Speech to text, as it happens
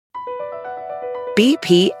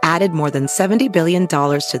BP added more than $70 billion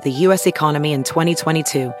to the U.S. economy in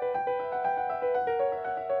 2022.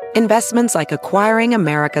 Investments like acquiring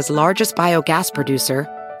America's largest biogas producer,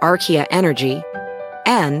 Archaea Energy,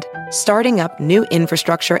 and starting up new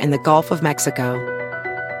infrastructure in the Gulf of Mexico.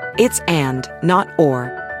 It's and, not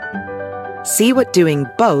or. See what doing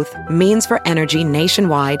both means for energy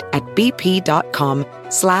nationwide at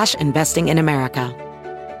bp.com/investing in America.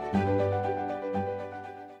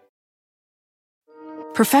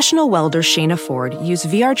 Professional welder Shayna Ford used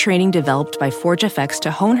VR training developed by ForgeFX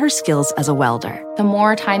to hone her skills as a welder. The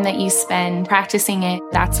more time that you spend practicing it,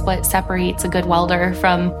 that's what separates a good welder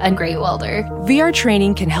from a great welder. VR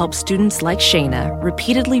training can help students like Shayna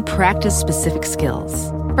repeatedly practice specific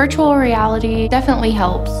skills. Virtual reality definitely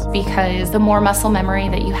helps because the more muscle memory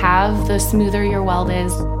that you have, the smoother your weld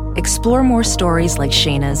is. Explore more stories like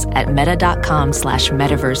Shayna's at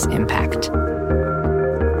meta.com/metaverseimpact.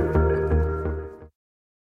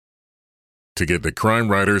 To get the Crime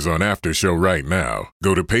Writers on After Show right now,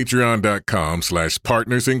 go to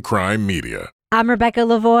patreon.com/partnersincrimemedia. I'm Rebecca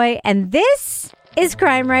Lavoie, and this is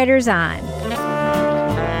Crime Writers On.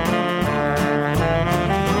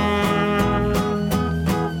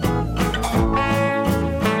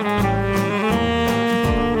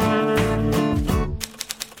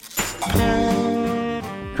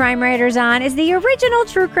 Crime Writers On is the original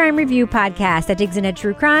true crime review podcast that digs into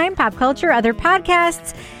true crime, pop culture, other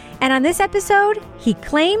podcasts. And on this episode, he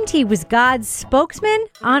claimed he was God's spokesman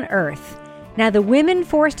on Earth. Now, the women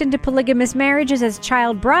forced into polygamous marriages as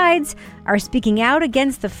child brides are speaking out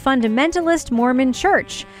against the fundamentalist Mormon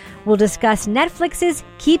Church. We'll discuss Netflix's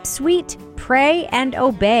Keep Sweet, Pray, and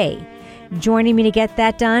Obey. Joining me to get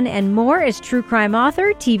that done and more is true crime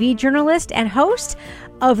author, TV journalist, and host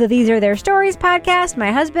of the These Are Their Stories podcast,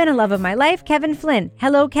 my husband and love of my life, Kevin Flynn.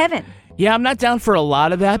 Hello, Kevin. Yeah, I'm not down for a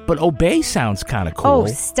lot of that, but Obey sounds kind of cool. Oh,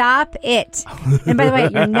 stop it. And by the way,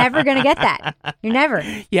 you're never going to get that. You're never.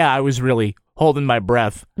 Yeah, I was really holding my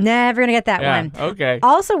breath. Never going to get that one. Okay.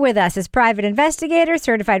 Also with us is private investigator,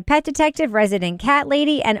 certified pet detective, resident cat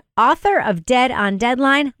lady, and author of Dead on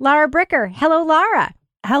Deadline, Lara Bricker. Hello, Lara.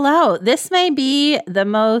 Hello. This may be the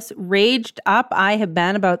most raged up I have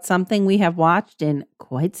been about something we have watched in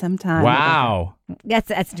quite some time. Wow.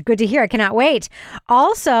 That's good to hear. I cannot wait.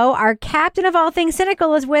 Also, our captain of all things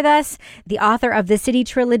cynical is with us, the author of the City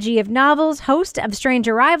Trilogy of novels, host of Strange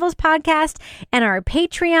Arrivals podcast, and our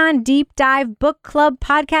Patreon Deep Dive Book Club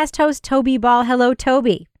podcast host, Toby Ball. Hello,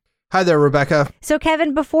 Toby. Hi there, Rebecca. So,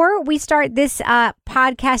 Kevin, before we start this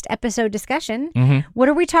podcast episode discussion, what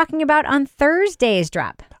are we talking about on Thursday's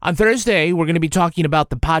drop? On Thursday, we're going to be talking about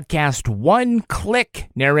the podcast One Click,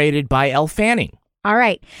 narrated by Elle Fanning. All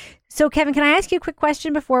right. So, Kevin, can I ask you a quick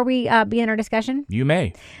question before we begin our discussion? You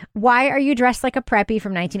may. Why are you dressed like a preppy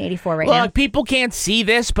from 1984 now? Look, people can't see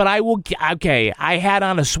this, but I will. Okay, I had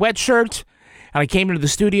on a sweatshirt. And I came into the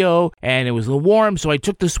studio, and it was a little warm, so I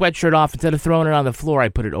took the sweatshirt off. Instead of throwing it on the floor, I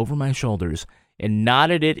put it over my shoulders and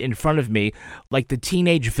knotted it in front of me like the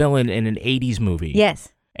teenage villain in an 80s movie. Yes.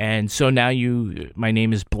 And so now my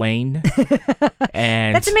name is Blaine.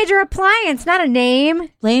 And that's a major appliance, not a name.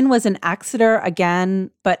 Blaine was in Exeter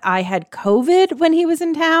again, but I had COVID when he was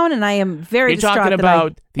in town, and I am very distraught. You're talking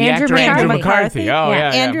about the actor Andrew McCarthy. Oh,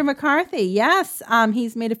 yeah. Andrew McCarthy, yes.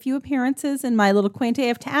 He's made a few appearances in my little quaint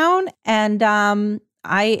of town, and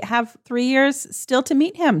I have 3 years still to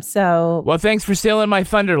meet him. So, well, thanks for stealing my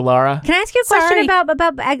thunder, Laura. Can I ask you a question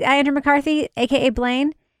about Andrew McCarthy, a.k.a.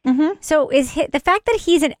 Blaine? Mm-hmm. So is the fact that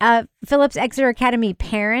he's a Phillips Exeter Academy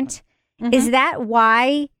parent, is that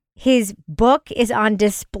why his book is on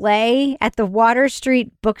display at the Water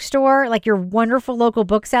Street bookstore, like your wonderful local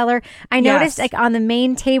bookseller? I noticed like on the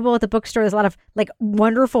main table at the bookstore, there's a lot of like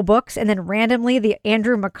wonderful books, and then randomly the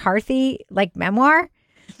Andrew McCarthy like memoir.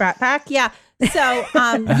 Brat Pack, yeah. So,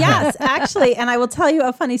 yes, actually, and I will tell you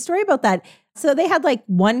a funny story about that. So they had like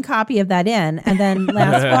one copy of that in, and then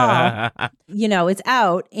last fall, it's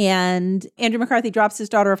out, and Andrew McCarthy drops his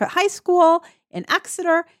daughter off at high school in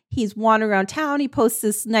Exeter. He's wandering around town. He posts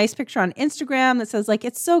this nice picture on Instagram that says like,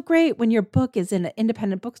 it's so great when your book is in an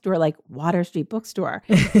independent bookstore like Water Street Bookstore.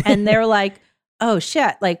 And they're like, oh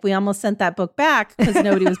shit, like we almost sent that book back because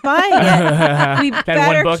nobody was buying it. We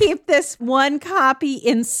better keep this one copy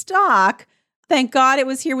in stock. Thank God it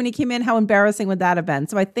was here when he came in. How embarrassing would that have been?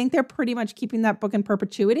 So I think they're pretty much keeping that book in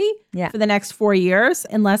perpetuity for the next 4 years,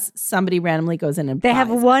 unless somebody randomly goes in and They have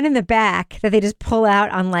one in the back that they just pull out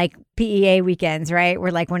on like PEA weekends, right?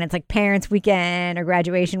 Where like when it's like parents' weekend or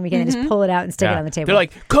graduation weekend, they just pull it out and stick it on the table. They're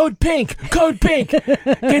like, Code Pink,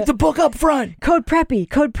 get the book up front. Code Preppy.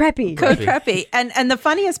 Code Preppy. And the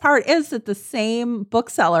funniest part is that the same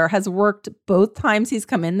bookseller has worked both times he's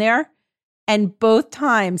come in there. And both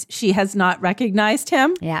times she has not recognized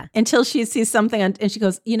him until she sees something and she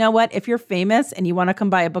goes, you know what? If you're famous and you want to come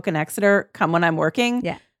buy a book in Exeter, come when I'm working.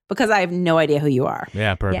 Yeah. Because I have no idea who you are.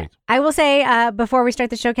 Yeah, perfect. Yeah. I will say before we start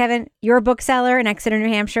the show, Kevin, you're a bookseller in Exeter, New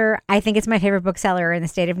Hampshire. I think it's my favorite bookseller in the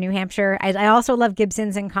state of New Hampshire. I also love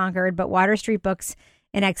Gibson's in Concord, but Water Street Books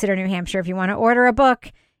in Exeter, New Hampshire. If you want to order a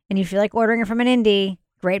book and you feel like ordering it from an indie,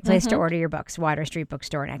 great place to order your books. Water Street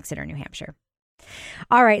Bookstore in Exeter, New Hampshire.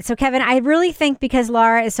 All right. So, Kevin, I really think because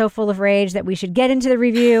Laura is so full of rage that we should get into the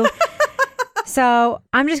review. So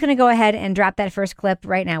I'm just going to go ahead and drop that first clip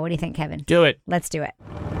right now. What do you think, Kevin? Do it. Let's do it.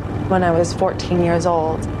 When I was 14 years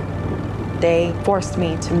old, they forced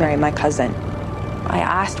me to marry my cousin. I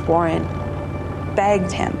asked Warren,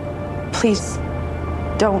 begged him, please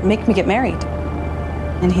don't make me get married.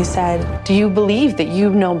 And he said, do you believe that you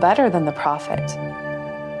know better than the prophet?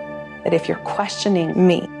 That if you're questioning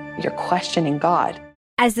me, you're questioning God.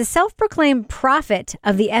 As the self-proclaimed prophet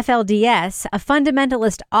of the FLDS, a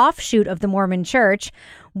fundamentalist offshoot of the Mormon Church,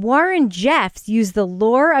 Warren Jeffs used the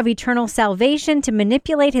lure of eternal salvation to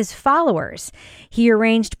manipulate his followers. He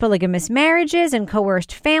arranged polygamous marriages and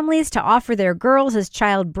coerced families to offer their girls as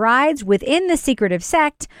child brides within the secretive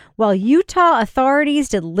sect, while Utah authorities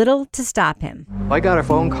did little to stop him. I got a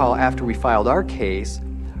phone call after we filed our case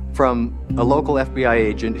from a local FBI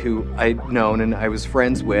agent who I'd known and I was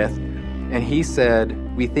friends with, and he said,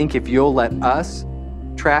 we think if you'll let us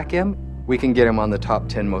track him, we can get him on the top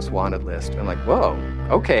 10 most wanted list. I'm like, whoa,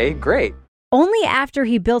 okay, great. Only after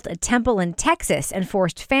he built a temple in Texas and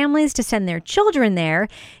forced families to send their children there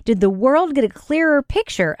did the world get a clearer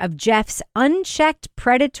picture of Jeff's unchecked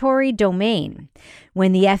predatory domain.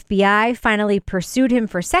 When the FBI finally pursued him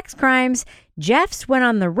for sex crimes, Jeffs went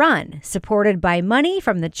on the run, supported by money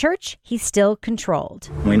from the church he still controlled.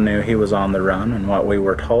 We knew he was on the run, and what we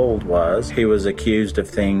were told was he was accused of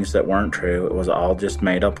things that weren't true. It was all just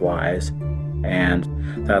made-up lies.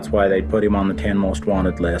 And that's why they put him on the 10 most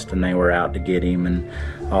wanted list, and they were out to get him and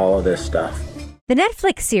all of this stuff. The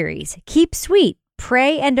Netflix series, Keep Sweet,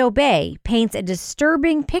 Pray and Obey, paints a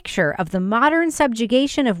disturbing picture of the modern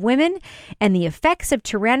subjugation of women and the effects of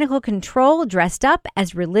tyrannical control dressed up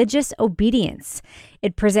as religious obedience.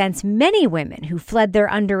 It presents many women who fled their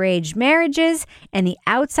underage marriages and the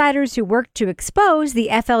outsiders who worked to expose the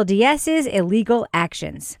FLDS's illegal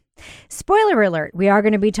actions. Spoiler alert, we are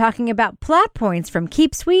going to be talking about plot points from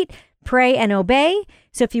Keep Sweet, Pray and Obey.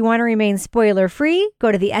 So if you want to remain spoiler-free,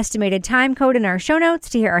 go to the estimated time code in our show notes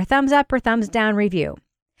to hear our thumbs up or thumbs down review.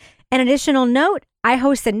 An additional note, I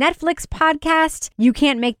host the Netflix podcast, You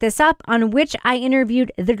Can't Make This Up, on which I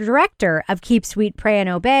interviewed the director of Keep Sweet, Pray and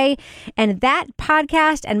Obey. And that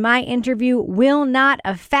podcast and my interview will not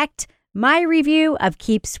affect my review of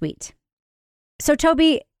Keep Sweet. So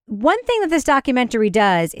Toby, one thing that this documentary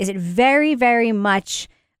does is it very, very much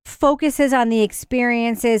focuses on the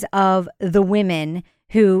experiences of the women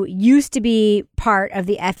who used to be part of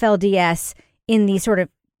the FLDS in the sort of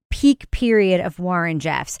peak period of Warren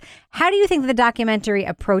Jeffs. How do you think the documentary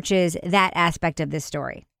approaches that aspect of this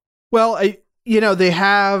story? Well, they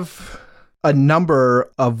have a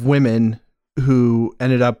number of women who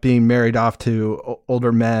ended up being married off to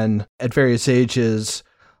older men at various ages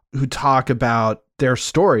who talk about their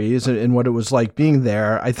stories and what it was like being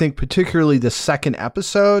there. I think particularly the second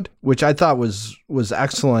episode, which I thought was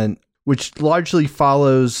excellent, which largely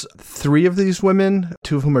follows three of these women,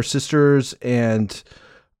 two of whom are sisters and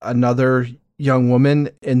another young woman,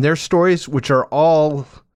 and their stories, which are all,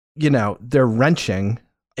 they're wrenching.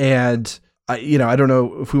 And, I don't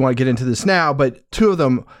know if we want to get into this now, but two of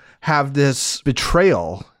them have this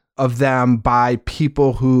betrayal of them by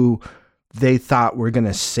people who they thought were going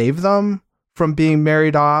to save them from being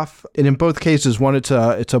married off. And in both cases, one, it's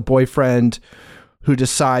a boyfriend who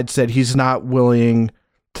decides that he's not willing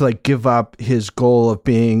to give up his goal of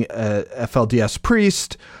being a FLDS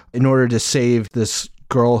priest in order to save this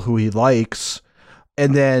girl who he likes.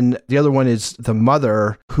 And then the other one is the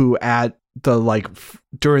mother who at the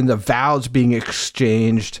during the vows being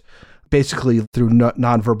exchanged, basically through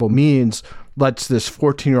nonverbal means, lets this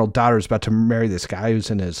 14-year-old daughter who's about to marry this guy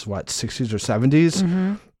who's in his 60s or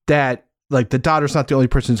 70s, that the daughter's not the only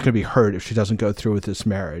person who's going to be hurt if she doesn't go through with this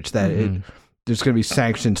marriage, that there's going to be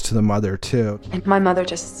sanctions to the mother too. And my mother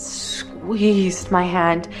just squeezed my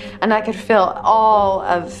hand, and I could feel all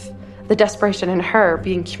of the desperation in her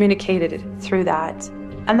being communicated through that.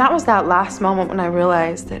 And that was that last moment when I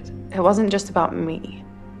realized that it wasn't just about me.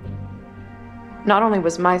 Not only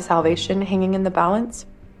was my salvation hanging in the balance,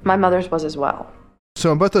 my mother's was as well.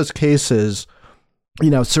 So in both those cases,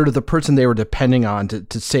 sort of the person they were depending on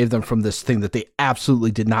to save them from this thing that they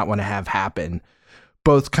absolutely did not want to have happen,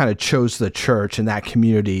 both kind of chose the church and that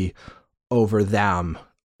community over them.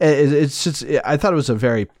 It's just, I thought it was a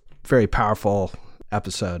very, very powerful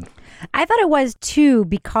episode. I thought it was too,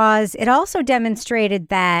 because it also demonstrated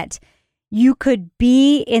that you could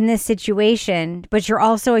be in this situation, but you're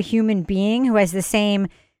also a human being who has the same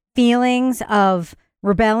feelings of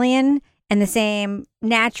rebellion and the same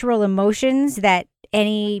natural emotions that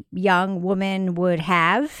any young woman would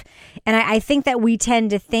have. And I think that we tend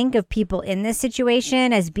to think of people in this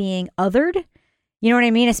situation as being othered. You know what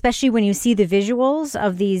I mean? Especially when you see the visuals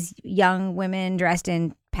of these young women dressed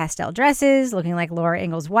in pastel dresses, looking like Laura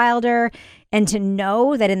Ingalls Wilder, and to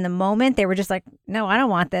know that in the moment they were just like, no, I don't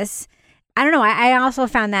want this. I don't know. I also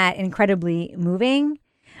found that incredibly moving.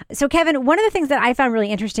 So, Kevin, one of the things that I found really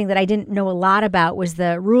interesting that I didn't know a lot about was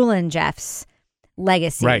the Rulon Jeffs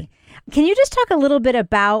legacy. Right. Can you just talk a little bit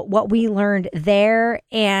about what we learned there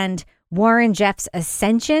and Warren Jeffs'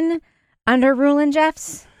 ascension under Rulon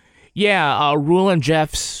Jeffs? Yeah, Rulon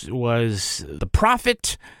Jeffs was the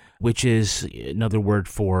prophet, which is another word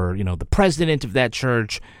for, the president of that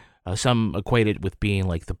church. Some equate it with being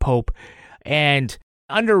like the Pope. And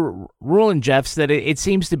under Rulon Jeffs, that it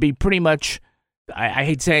seems to be pretty much, I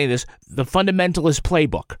hate saying this, the fundamentalist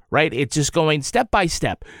playbook, right? It's just going step by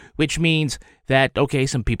step, which means that, okay,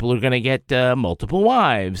 some people are going to get multiple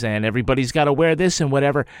wives and everybody's got to wear this and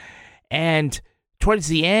whatever. And towards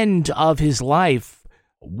the end of his life,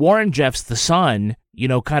 Warren Jeffs, the son,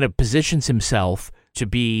 kind of positions himself to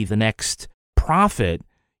be the next prophet,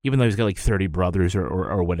 even though he's got like 30 brothers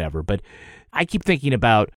or whatever. But I keep thinking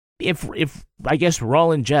about if I guess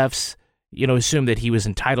Rulon Jeffs, assumed that he was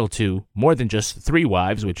entitled to more than just 3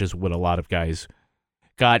 wives, which is what a lot of guys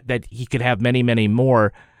got, that he could have many, many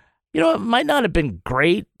more. It might not have been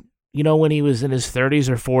great, when he was in his 30s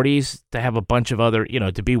or 40s to have a bunch of other,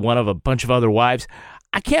 to be one of a bunch of other wives.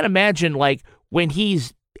 I can't imagine like when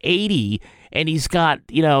he's 80 and he's got,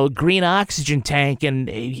 green oxygen tank and,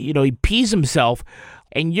 he pees himself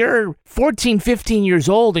and you're 14, 15 years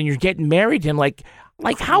old and you're getting married to him. Like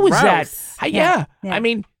how is that? Yeah. I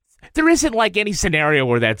mean, there isn't like any scenario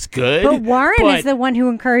where that's good. But Warren is the one who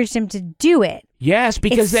encouraged him to do it. Yes,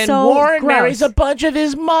 because it's then so Warren gross. marries a bunch of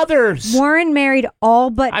his mothers. Warren married all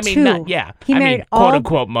but 2. He married quote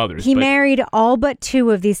unquote mothers. He married all but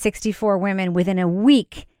 2 of these 64 women within a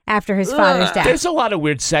week after his father's death. There's a lot of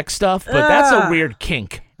weird sex stuff, but that's a weird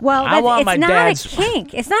kink. Well, it's not a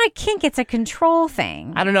kink. It's not a kink. It's a control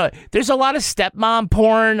thing. I don't know. There's a lot of stepmom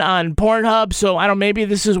porn on Pornhub, so I don't. Maybe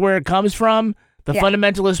this is where it comes from. The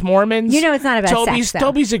fundamentalist Mormons. It's not about sex. Though.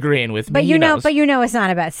 Toby's agreeing with me. But it's not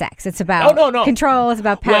about sex. It's about control. It's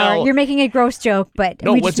about power. Well, you're making a gross joke, but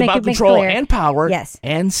no, it's about control and power. Yes.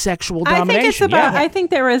 And sexual domination. I think it's about. I think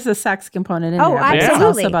there is a sex component in there. Absolutely. It's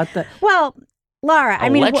also about the. Well, Laura, I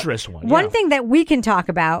mean, one thing that we can talk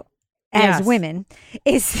about as women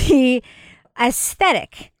is the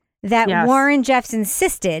aesthetic that Warren Jeffs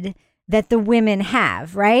insisted that the women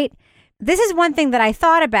have, right? This is one thing that I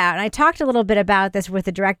thought about, and I talked a little bit about this with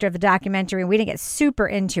the director of the documentary, and we didn't get super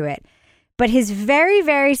into it, but his very,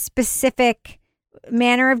 very specific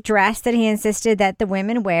manner of dress that he insisted that the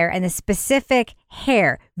women wear, and the specific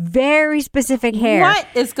hair, very specific hair. What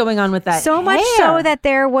is going on with that? So much so that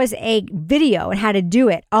there was a video on how to do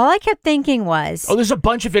it. All I kept thinking was, there's a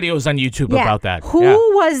bunch of videos on YouTube about that. Who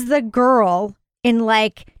was the girl in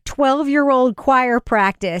like 12-year-old choir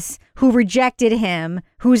practice who rejected him,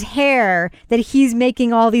 whose hair that he's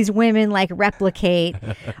making all these women like replicate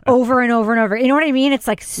over and over and over? You know what I mean? It's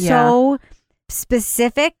like so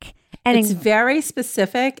specific. And it's very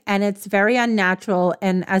specific and it's very unnatural.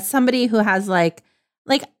 And as somebody who has like,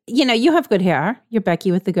 you have good hair. You're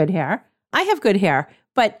Becky with the good hair. I have good hair.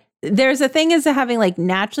 But there's a thing is having like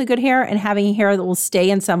naturally good hair and having hair that will stay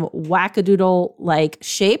in some wackadoodle like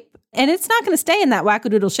shape. And it's not going to stay in that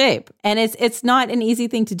wackadoodle shape. And it's not an easy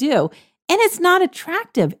thing to do. And it's not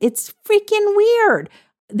attractive. It's freaking weird.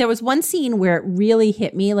 There was one scene where it really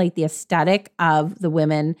hit me, like the aesthetic of the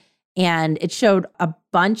women. And it showed a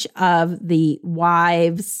bunch of the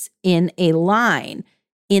wives in a line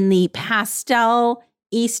in the pastel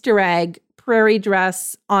Easter egg prairie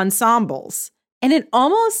dress ensembles. And it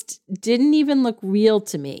almost didn't even look real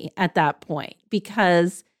to me at that point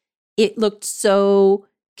because it looked so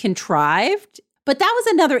contrived. But that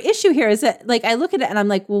was another issue here is that like I look at it and I'm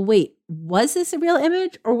like, well, wait, was this a real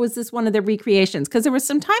image or was this one of the recreations? Because there was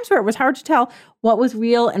some times where it was hard to tell what was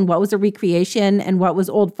real and what was a recreation and what was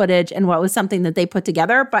old footage and what was something that they put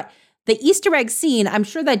together. But the Easter egg scene, I'm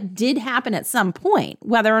sure that did happen at some point,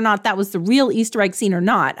 whether or not that was the real Easter egg scene or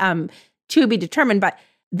not, to be determined. But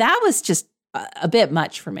that was just a bit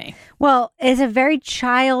much for me. Well, it's a very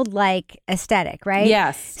childlike aesthetic, right?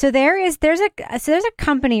 Yes. So there's a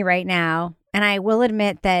company right now. And I will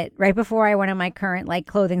admit that right before I went on my current like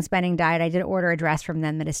clothing spending diet, I did order a dress from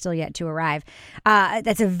them that is still yet to arrive.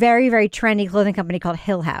 That's a very, very trendy clothing company called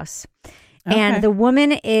Hill House. Okay. And the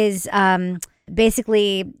woman is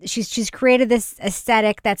basically, she's created this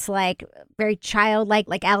aesthetic that's like very childlike,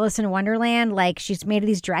 like Alice in Wonderland. Like she's made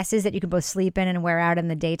these dresses that you can both sleep in and wear out in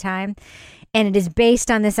the daytime. And it is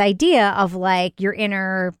based on this idea of like your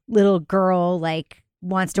inner little girl, like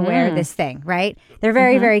wants to wear this thing, right? They're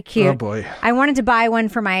very, very cute. Oh, boy. I wanted to buy one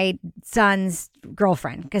for my son's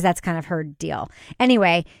girlfriend because that's kind of her deal.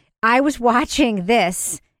 Anyway, I was watching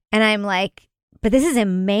this and I'm like, but this is a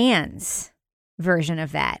man's version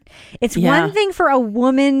of that. It's one thing for a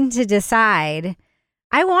woman to decide,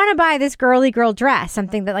 I want to buy this girly girl dress,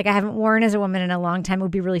 something that like I haven't worn as a woman in a long time. It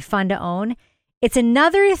would be really fun to own. It's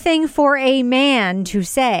another thing for a man to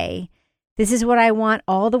say, this is what I want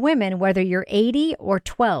all the women, whether you're 80 or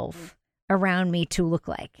 12, around me to look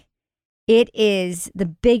like. It is the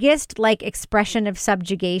biggest like expression of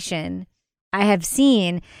subjugation I have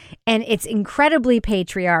seen. And it's incredibly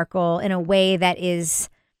patriarchal in a way that is,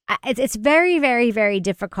 it's very, very, very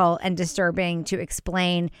difficult and disturbing to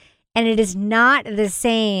explain. And it is not the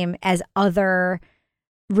same as other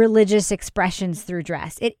religious expressions through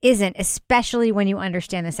dress. It isn't, especially when you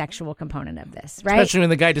understand the sexual component of this, right? Especially when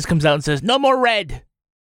the guy just comes out and says, no more red.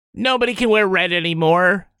 Nobody can wear red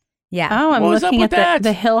anymore. Yeah. Oh, I'm looking at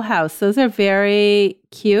the Hill House. Those are very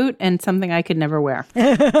cute and something I could never wear.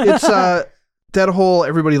 It's that whole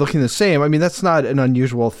everybody looking the same. I mean, that's not an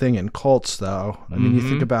unusual thing in cults, though. I mean, you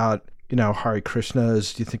think about, Hare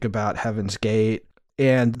Krishnas, you think about Heaven's Gate,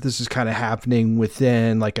 and this is kind of happening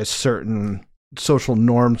within like a certain social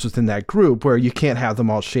norms within that group where you can't have them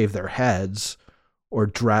all shave their heads or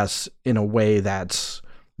dress in a way that's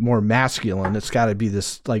more masculine. It's got to be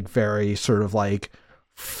this like very sort of like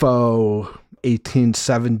faux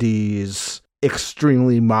 1870s,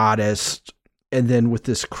 extremely modest, and then with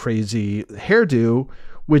this crazy hairdo,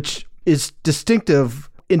 which is distinctive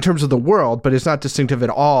in terms of the world, but it's not distinctive at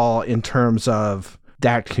all in terms of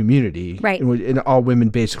that community. Right. And all women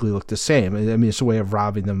basically look the same. I mean, it's a way of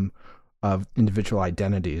robbing them of individual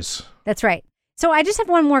identities. That's right. So I just have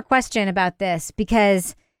one more question about this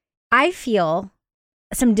because I feel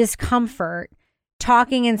some discomfort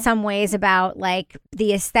talking in some ways about like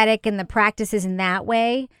the aesthetic and the practices in that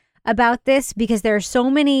way about this because there are so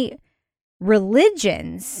many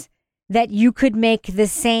religions that you could make the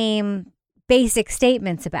same basic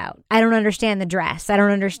statements about. I don't understand the dress. I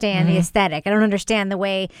don't understand the aesthetic. I don't understand the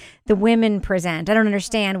way the women present. I don't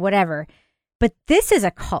understand whatever. But this is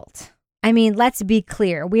a cult. I mean, let's be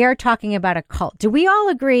clear. We are talking about a cult. Do we all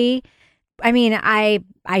agree? I mean, I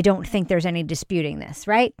don't think there's any disputing this,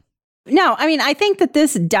 right? No, I mean, I think that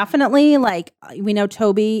this definitely, like, we know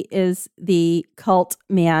Toby is the cult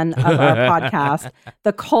man of our podcast,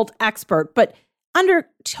 the cult expert. But under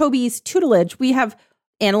Toby's tutelage, we have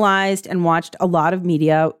analyzed and watched a lot of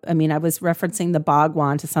media. I mean, I was referencing the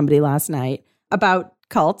Bhagwan to somebody last night about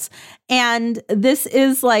cults. And this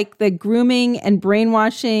is like the grooming and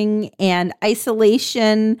brainwashing and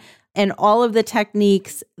isolation and all of the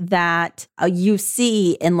techniques that you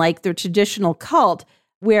see in like the traditional cult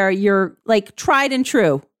where you're like tried and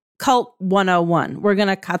true cult 101. We're going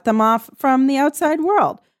to cut them off from the outside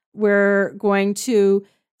world. We're going to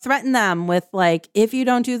threaten them with like, if you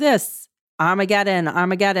don't do this, Armageddon,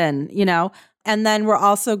 and then we're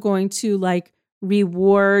also going to like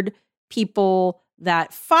reward people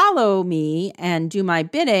that follow me and do my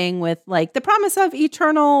bidding with like the promise of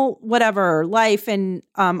eternal whatever life. And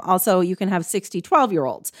also you can have 60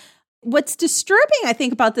 12-year-olds. What's disturbing, I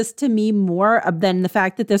think, about this to me more than the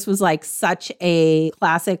fact that this was like such a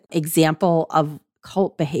classic example of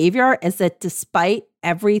cult behavior is that despite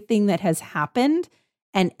everything that has happened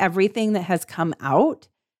and everything that has come out,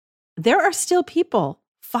 there are still people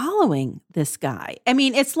following this guy. I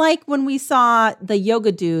mean, it's like when we saw the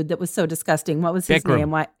yoga dude that was so disgusting. What was his name?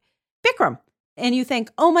 What? Bikram. And you think,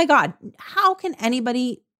 oh my God, how can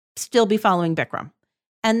anybody still be following Bikram?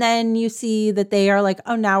 And then you see that they are like,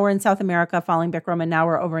 oh, now we're in South America following Bikram, and now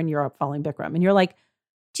we're over in Europe following Bikram. And you're like,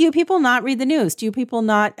 do you people not read the news? Do you people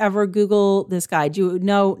not ever Google this guy? Do you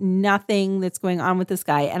know nothing that's going on with this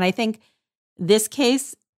guy? And I think this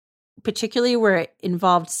case, particularly where it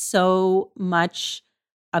involved so much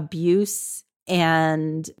abuse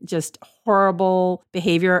and just horrible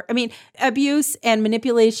behavior. I mean, abuse and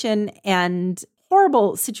manipulation and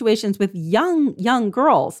horrible situations with young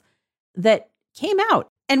girls that came out.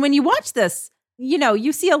 And when you watch this, you know,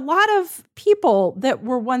 you see a lot of people that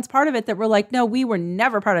were once part of it that were like, no, we were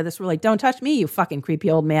never part of this. We're like, don't touch me, you fucking creepy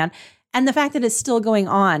old man. And the fact that it's still going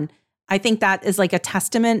on, I think that is like a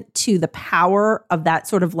testament to the power of that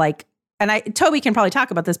sort of like, and Toby can probably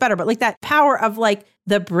talk about this better, but like that power of like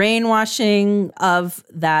the brainwashing of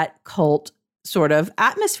that cult sort of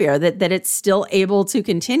atmosphere that it's still able to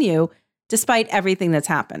continue despite everything that's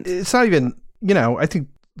happened. It's not even, you know, I think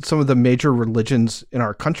some of the major religions in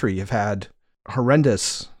our country have had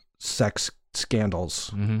horrendous sex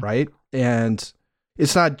scandals, right? And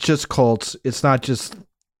it's not just cults. It's not just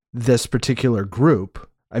this particular group.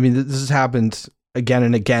 I mean, this has happened again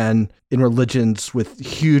and again in religions with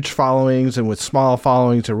huge followings and with small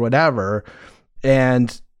followings or whatever.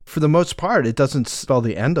 And for the most part, it doesn't spell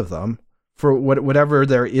the end of them. For whatever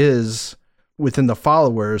there is within the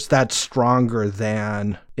followers, that's stronger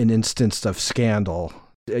than an instance of scandal.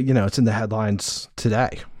 You know, it's in the headlines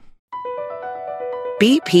today.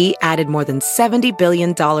 BP added more than $70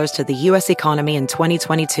 billion to the U.S. economy in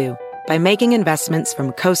 2022 by making investments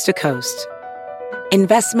from coast to coast.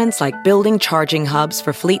 Investments like building charging hubs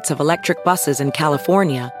for fleets of electric buses in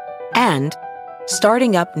California and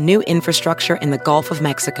starting up new infrastructure in the Gulf of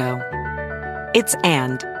Mexico. It's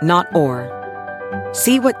and, not or.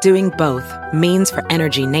 See what doing both means for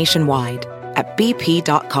energy nationwide at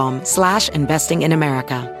bp.com/investing in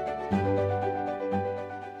America.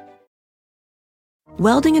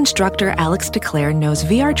 Welding instructor Alex DeClaire knows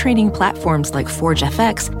VR training platforms like Forge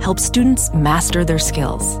FX help students master their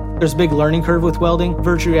skills. There's a big learning curve with welding.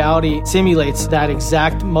 Virtual reality simulates that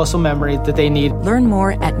exact muscle memory that they need. Learn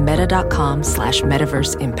more at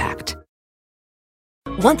meta.com/metaverseimpact.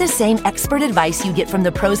 Want the same expert advice you get from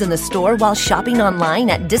the pros in the store while shopping online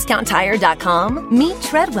at DiscountTire.com? Meet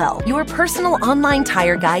Treadwell, your personal online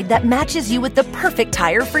tire guide that matches you with the perfect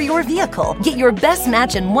tire for your vehicle. Get your best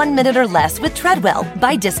match in 1 minute or less with Treadwell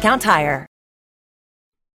by Discount Tire.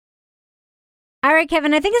 All right,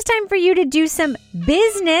 Kevin, I think it's time for you to do some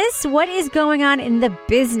business. What is going on in the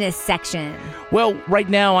business section? Well, right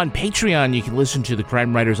now on Patreon, you can listen to the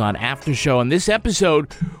Crime Writers on After Show. On this episode,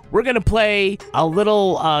 we're going to play a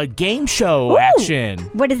little game show action.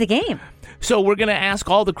 What is the game? So we're going to ask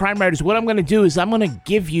all the crime writers. What I'm going to do is I'm going to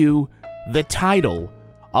give you the title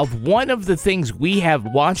of one of the things we have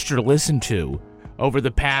watched or listened to over the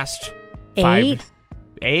past 6?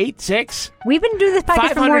 We've been doing this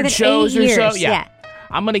podcast for more than shows 8 years. Or so. Yeah.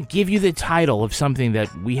 I'm going to give you the title of something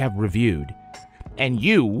that we have reviewed. And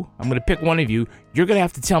I'm going to pick one of you. You're going to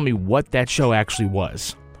have to tell me what that show actually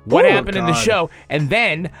was. What happened in the show. And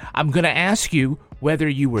then I'm going to ask you whether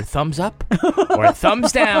you were thumbs up or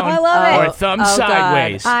thumbs down I love or thumbs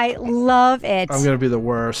sideways. God. I love it. I'm going to be the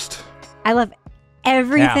worst. I love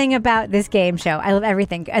everything about this game show. I love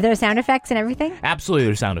everything. Are there sound effects and everything? Absolutely,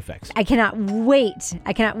 there's sound effects. I cannot wait.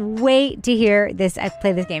 I cannot wait to hear this. I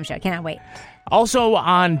play this game show. I cannot wait. Also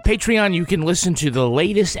on Patreon, you can listen to the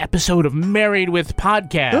latest episode of Married with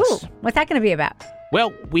Podcast. Ooh, what's that going to be about?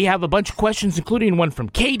 Well, we have a bunch of questions, including one from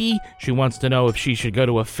Katie. She wants to know if she should go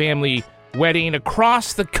to a family wedding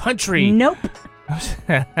across the country. Nope.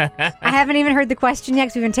 I haven't even heard the question yet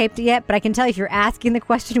because we haven't taped it yet, but I can tell you if you're asking the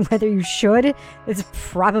question whether you should, it's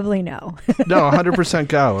probably no. No, 100%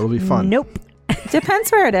 go. It'll be fun. Nope. Depends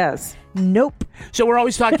where it is. Nope. So we're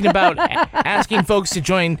always talking about asking folks to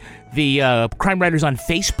join the Crime Writers on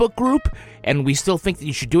Facebook group, and we still think that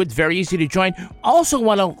you should do it. It's very easy to join. Also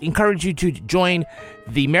want to encourage you to join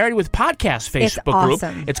the Married with Podcast Facebook group.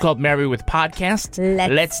 It's called Married with Podcast.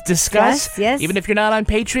 Let's discuss. Yes. Even if you're not on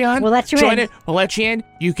Patreon, we'll let you join in. it. We'll let you in.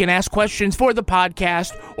 You can ask questions for the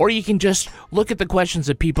podcast, or you can just look at the questions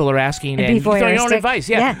that people are asking and you can throw your own advice.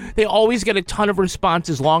 Yeah. They always get a ton of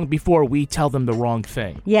responses long before we tell them the wrong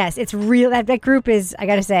thing. Yes, it's real. That group is, I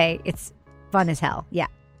got to say, it's fun as hell. Yeah.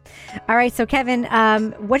 All right, so Kevin,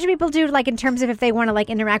 what should people do, like in terms of if they want to like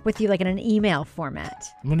interact with you, like in an email format?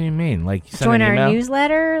 What do you mean, like send join an our email?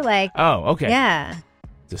 newsletter, like? Oh, okay. Yeah.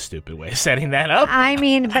 It's a stupid way of setting that up. I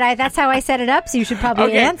mean, but that's how I set it up, so you should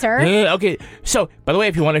probably answer. Okay. So, by the way,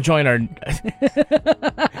 if you want to join our,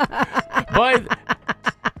 but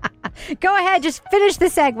go ahead, just finish the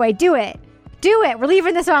segue. Do it. We're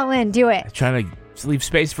leaving this all in. Do it. Trying to leave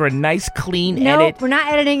space for a nice, clean Nope, edit we're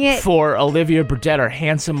not editing it. for Olivia Burdett, our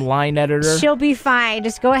handsome line editor. She'll be fine.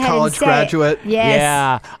 Just go ahead College and say graduate. It. Yes.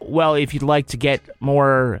 Yeah. Well, if you'd like to get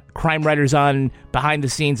more Crime Writers on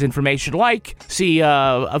behind-the-scenes information, like see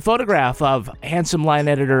a photograph of handsome line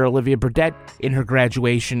editor Olivia Burdett in her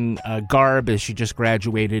graduation garb as she just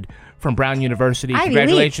graduated from Brown University. Ivy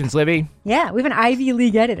Congratulations, Livy. Yeah, we have an Ivy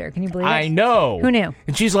League editor. Can you believe it? I know. Who knew?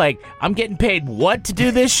 And she's like, I'm getting paid what to do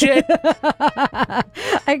this shit?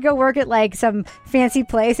 I go work at like some fancy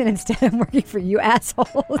place, and instead I'm working for you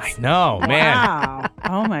assholes. I know, man. Wow.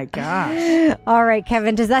 Oh my gosh. All right,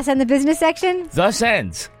 Kevin, does that end the business section? Thus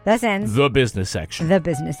ends The business section. The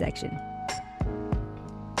business section.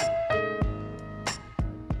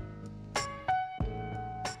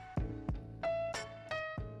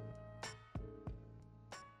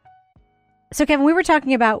 So, Kevin, we were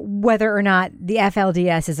talking about whether or not the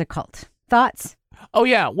FLDS is a cult. Thoughts? Oh,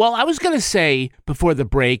 yeah. Well, I was going to say before the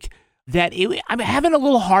break that I'm having a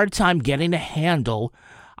little hard time getting a handle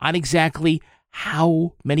on exactly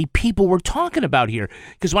how many people we're talking about here.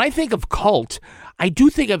 Because when I think of cult, I do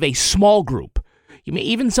think of a small group. You mean,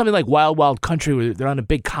 even something like Wild Wild Country, where they're on a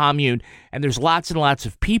big commune and there's lots and lots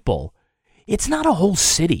of people. It's not a whole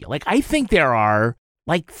city. Like, I think there are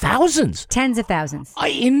like thousands. Tens of thousands.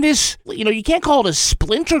 In this, you can't call it a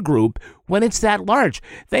splinter group when it's that large.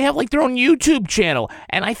 They have like their own YouTube channel.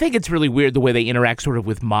 And I think it's really weird the way they interact sort of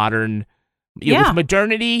with modern, with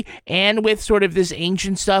modernity and with sort of this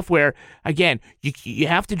ancient stuff where, again, you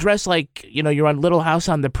have to dress like, you're on Little House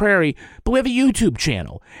on the Prairie, but we have a YouTube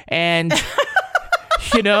channel. And...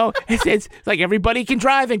 it's like everybody can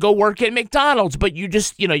drive and go work at McDonald's, but you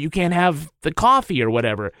just, you can't have the coffee or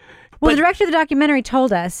whatever. Well, the director of the documentary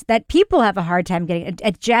told us that people have a hard time getting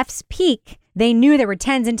at Jeff's peak. They knew there were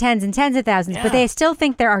tens and tens and tens of thousands, but they still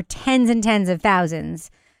think there are tens and tens of thousands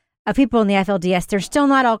of people in the FLDS. They're still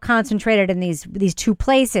not all concentrated in these two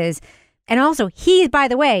places. And also, he, by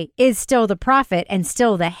the way, is still the prophet and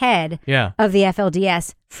still the head of the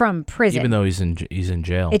FLDS from prison. Even though he's in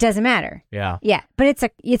jail. It doesn't matter. Yeah. Yeah, but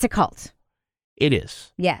it's a cult. It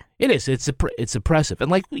is. Yeah. It is. It's oppressive. And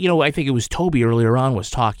like, I think it was Toby earlier on was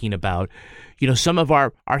talking about, some of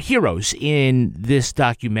our heroes in this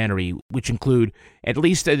documentary, which include at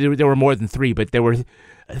least, there were more than three, but there were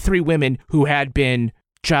three women who had been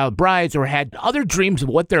child brides or had other dreams of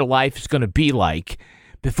what their life is going to be like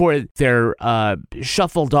before they're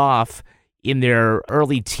shuffled off in their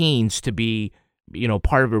early teens to be,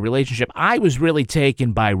 part of a relationship. I was really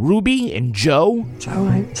taken by Ruby and Joe. So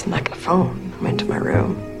I snuck the phone, went to my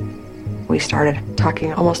room. We started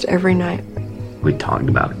talking almost every night. We talked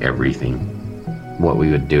about everything. What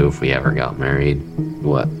we would do if we ever got married,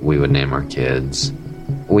 what we would name our kids.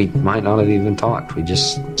 We might not have even talked. We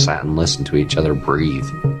just sat and listened to each other breathe.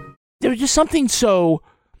 There was just something so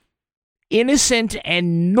innocent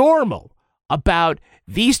and normal about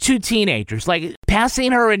these two teenagers, like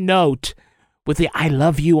passing her a note with the "I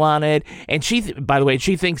love you" on it, and by the way,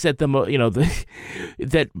 she thinks that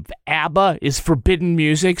that ABBA is forbidden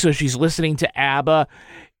music, so she's listening to ABBA.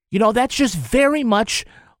 That's just very much,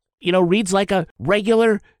 reads like a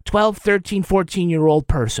regular 12, 13, 14-year-old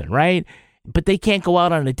person, right? But they can't go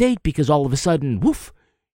out on a date because all of a sudden, woof,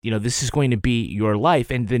 this is going to be your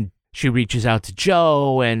life. And then she reaches out to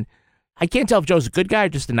Joe, and I can't tell if Joe's a good guy or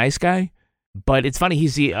just a nice guy. But it's funny,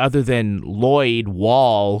 he's other than Lloyd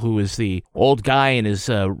Wall, who is the old guy in his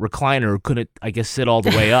recliner who couldn't, I guess, sit all the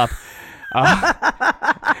way up.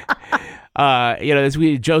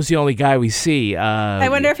 Joe's the only guy we see. I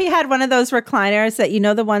wonder if he had one of those recliners that,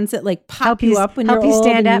 the ones that like pop you up when you're old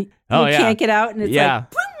stand up. You can't get out, and it's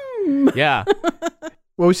like, boom. Yeah.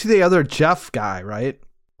 Well, we see the other Jeff guy, right?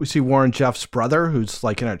 We see Warren Jeff's brother, who's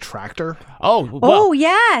like in a tractor. Oh,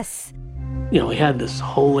 yes. He had this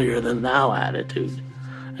holier-than-thou attitude.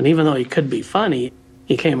 And even though he could be funny,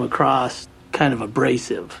 he came across kind of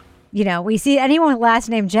abrasive. We see anyone with last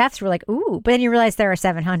name Jeffs, we're like, ooh. But then you realize there are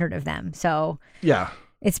 700 of them. So yeah,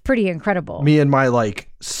 it's pretty incredible. Me and my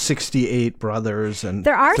 68 brothers and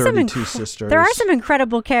there are 32 sisters. There are some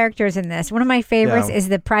incredible characters in this. One of my favorites is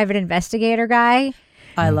the private investigator guy.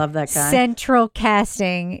 I love that guy. Central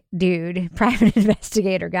casting dude, private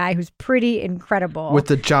investigator guy who's pretty incredible. With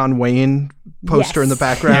the John Wayne poster in the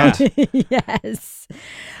background. Yes.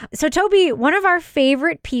 So Toby, one of our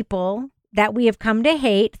favorite people that we have come to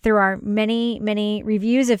hate through our many, many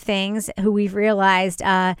reviews of things, who we've realized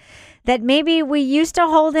that maybe we used to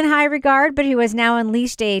hold in high regard, but who has now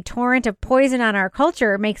unleashed a torrent of poison on our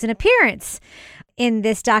culture, makes an appearance in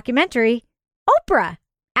this documentary. Oprah.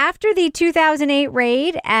 after the 2008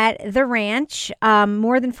 raid at the ranch,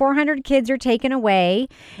 more than 400 kids are taken away,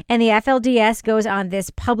 and the FLDS goes on this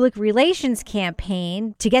public relations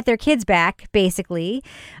campaign to get their kids back, basically,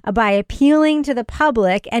 by appealing to the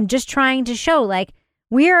public and just trying to show, like,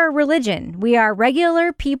 we are a religion. We are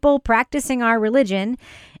regular people practicing our religion.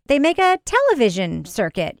 They make a television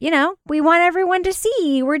circuit. You know, we want everyone to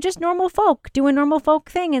see we're just normal folk doing normal folk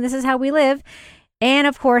thing, and this is how we live. And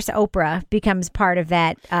of course, Oprah becomes part of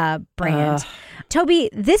that brand.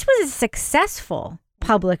 Toby, this was a successful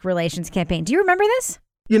public relations campaign. Do you remember this?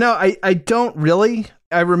 You know, I don't really.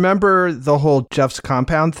 I remember the whole Jeff's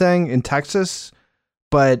Compound thing in Texas,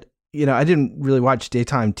 but, you know, I didn't really watch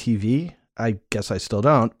daytime TV. I guess I still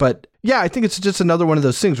don't. But yeah, I think it's just another one of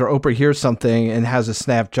those things where Oprah hears something and has a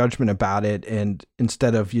snap judgment about it. And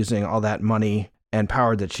instead of using all that money and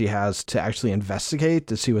power that she has to actually investigate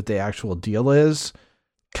to see what the actual deal is,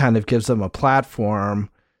 kind of gives them a platform.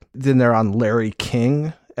 Then they're on Larry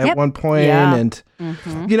King at one point. Yeah. And,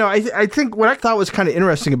 you know, I think what I thought was kind of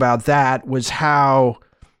interesting about that was how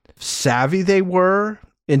savvy they were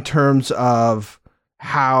in terms of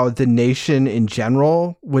how the nation in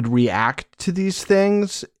general would react to these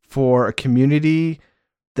things for a community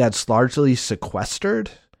that's largely sequestered.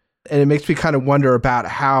 And it makes me kind of wonder about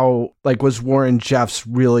how, like, was Warren Jeffs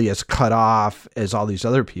really as cut off as all these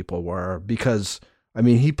other people were? Because, I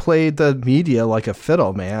mean, he played the media like a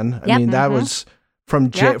fiddle, man. I mean, that was from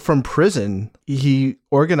prison. He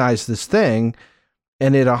organized this thing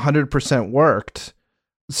and it 100% worked.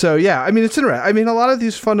 So, yeah, I mean, it's interesting. I mean, a lot of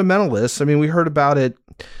these fundamentalists, I mean, we heard about it,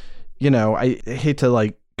 you know, I hate to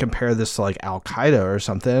like compare this to like Al-Qaeda or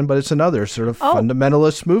something, but it's another sort of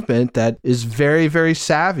fundamentalist movement that is very, very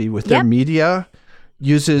savvy with their media,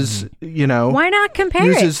 uses, you know, why not compare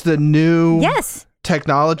uses the new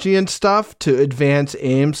technology and stuff to advance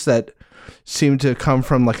aims that seem to come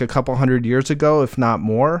from like a couple hundred years ago, if not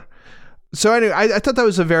more. So anyway, I thought that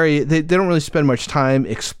was a very, they don't really spend much time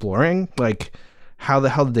exploring, like, how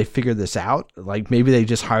the hell did they figure this out? Like, maybe they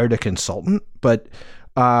just hired a consultant, but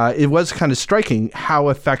it was kind of striking how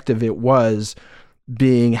effective it was,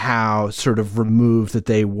 being how sort of removed that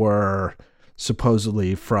they were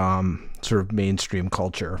supposedly from sort of mainstream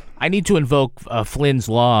culture. I need to invoke Flynn's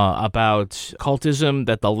law about cultism,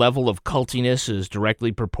 that the level of cultiness is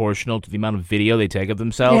directly proportional to the amount of video they take of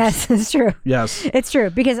themselves. Yes, it's true. Yes. It's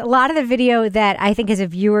true, because a lot of the video that I think as a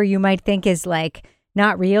viewer you might think is like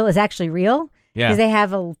not real is actually real. Yeah. Because they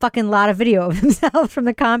have a fucking lot of video of themselves from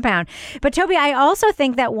the compound. But Toby, I also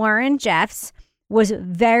think that Warren Jeffs was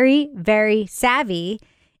very, very savvy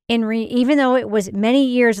in even though it was many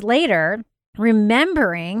years later,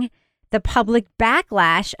 remembering the public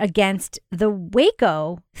backlash against the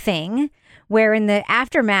Waco thing, where in the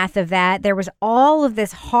aftermath of that, there was all of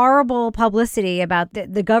this horrible publicity about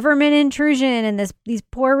the government intrusion and these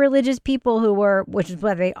poor religious people who were, which is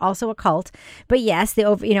why they also a cult. But yes,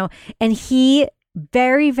 and he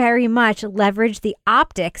very, very much leveraged the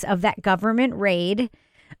optics of that government raid,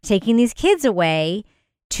 taking these kids away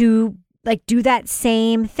to like do that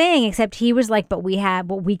same thing, except he was like, but we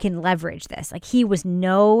can leverage this. Like, he was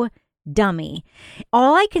no dummy.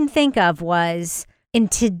 All I can think of was, in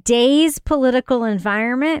today's political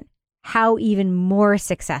environment, how even more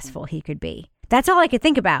successful he could be. That's all I could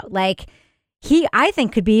think about. Like, I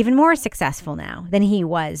think could be even more successful now than he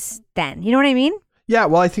was then. You know what I mean? Yeah,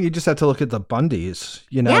 well, I think you just have to look at the Bundys,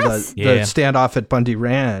 you know, the standoff at Bundy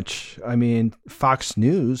Ranch. I mean, Fox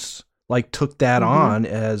News like took that on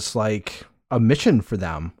as like a mission for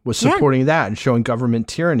them, was supporting that and showing government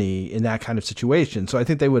tyranny in that kind of situation. So I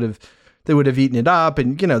think they would have eaten it up.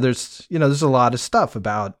 And, there's a lot of stuff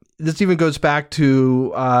about this. Even goes back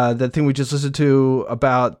to that thing we just listened to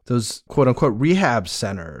about those quote unquote rehab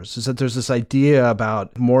centers, is that there's this idea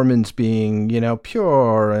about Mormons being,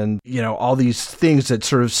 pure and, all these things that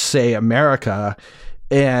sort of say America.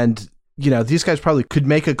 And, these guys probably could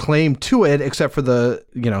make a claim to it, except for the,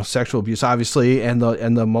 sexual abuse, obviously, and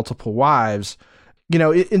the multiple wives.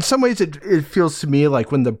 In some ways it feels to me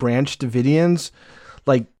like when the Branch Davidians,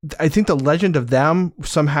 like, I think the legend of them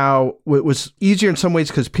somehow was easier in some ways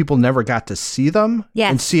because people never got to see them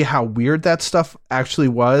and see how weird that stuff actually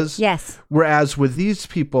was. Yes. Whereas with these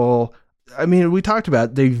people, I mean, we talked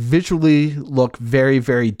about, they visually look very,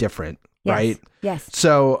 very different, right? Yes.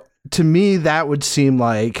 So to me, that would seem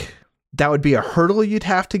like that would be a hurdle you'd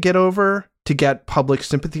have to get over to get public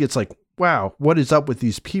sympathy. It's like, wow, what is up with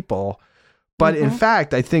these people? But in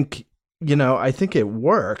fact, I think it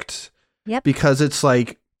worked. Yep. Because it's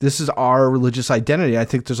like, this is our religious identity. I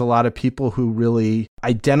think there's a lot of people who really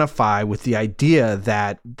identify with the idea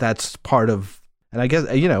that that's part of And I guess,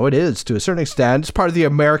 it is to a certain extent. It's part of the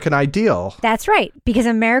American ideal. That's right, because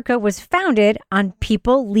America was founded on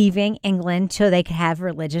people leaving England so they could have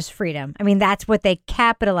religious freedom. I mean, that's what they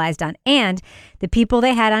capitalized on. And the people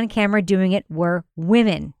they had on camera doing it were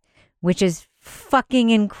women, which is fucking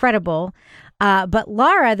incredible. But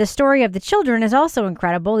Laura, the story of the children is also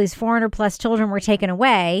incredible. These 400 plus children were taken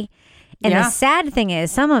away. And the sad thing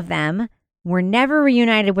is, some of them were never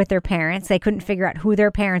reunited with their parents. They couldn't figure out who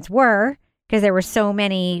their parents were, because there were so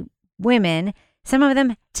many women. Some of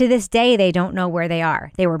them, to this day, they don't know where they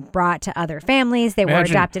are. They were brought to other families. They were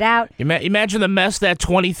adopted out. Imagine the mess that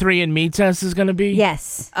 23andMe test is going to be.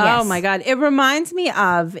 Yes. Oh, my God. It reminds me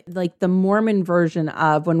of like the Mormon version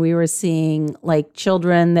of when we were seeing like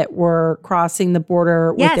children that were crossing the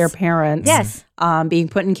border with their parents. Yes. Being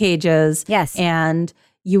put in cages. Yes. And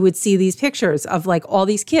you would see these pictures of like all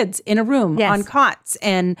these kids in a room on cots,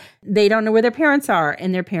 and they don't know where their parents are,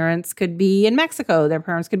 and their parents could be in Mexico, their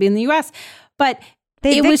parents could be in the US, but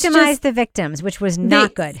they victimized the victims, which was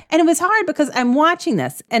not good. And it was hard because I'm watching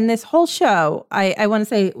this, and this whole show, I want to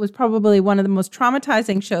say it was probably one of the most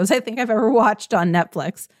traumatizing shows I think I've ever watched on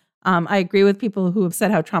Netflix. I agree with people who have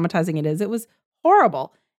said how traumatizing it is. It was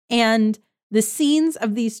horrible. And the scenes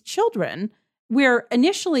of these children where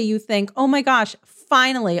initially you think, oh my gosh,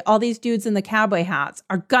 finally, all these dudes in the cowboy hats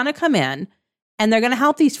are going to come in and they're going to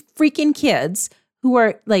help these freaking kids who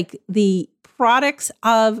are like the products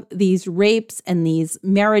of these rapes and these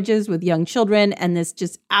marriages with young children and this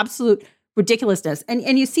just absolute ridiculousness.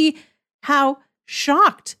 And you see how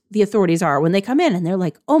shocked the authorities are when they come in and they're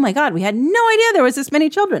like, oh my God, we had no idea there was this many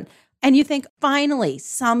children. And you think, finally,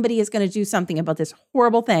 somebody is going to do something about this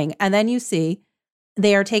horrible thing. And then you see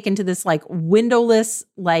they are taken to this like windowless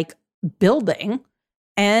like building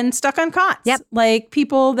and stuck on cots. Yep. Like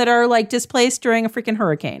people that are like displaced during a freaking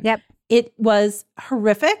hurricane. Yep. It was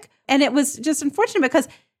horrific. And it was just unfortunate because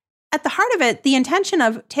at the heart of it, the intention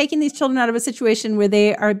of taking these children out of a situation where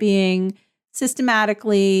they are being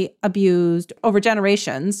systematically abused over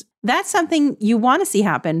generations, that's something you want to see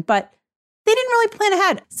happen. But they didn't really plan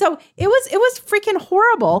ahead. So it was freaking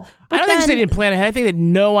horrible. I don't think they didn't plan ahead. I think they had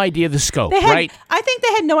no idea of the scope, right? I think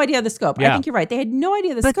they had no idea of the scope. Yeah. I think you're right. They had no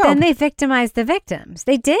idea of the But scope. then they victimized the victims.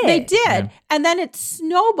 They did. They did. Yeah. And then it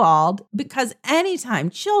snowballed because anytime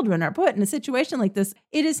children are put in a situation like this,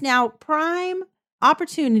 it is now prime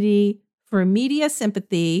opportunity for media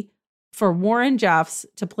sympathy, for Warren Jeffs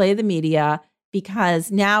to play the media, because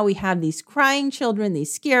now we have these crying children,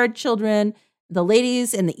 these scared children, the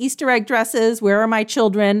ladies in the Easter egg dresses, where are my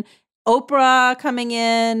children? Oprah coming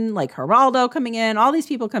in, like Geraldo coming in, all these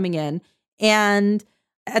people coming in. And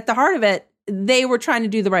at the heart of it, they were trying to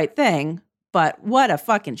do the right thing, but what a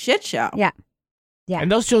fucking shit show. Yeah. Yeah. And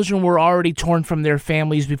those children were already torn from their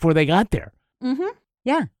families before they got there. Mm-hmm.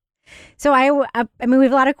 Yeah. So I mean, we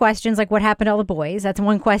have a lot of questions, like what happened to all the boys? That's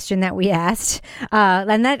one question that we asked.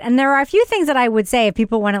 And there are a few things that I would say if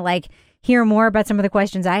people want to like hear more about some of the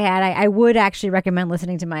questions I had, I would actually recommend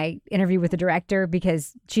listening to my interview with the director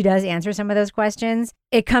because she does answer some of those questions.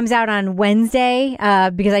 It comes out on Wednesday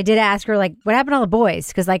because I did ask her, like, what happened to all the boys?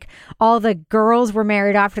 Because, like, all the girls were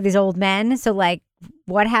married off to these old men. So, like,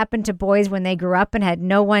 what happened to boys when they grew up and had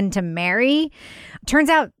no one to marry? Turns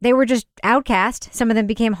out they were just outcast. Some of them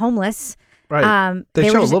became homeless. Right. They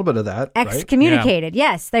show a little bit of that. Excommunicated. Right?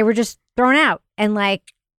 Yeah. Yes. They were just thrown out and,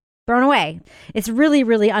 like, thrown away. It's really,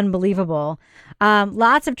 really unbelievable.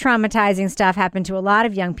 Lots of traumatizing stuff happened to a lot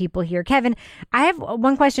of young people here. Kevin, I have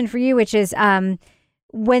one question for you, which is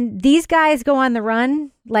when these guys go on the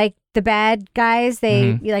run, like the bad guys,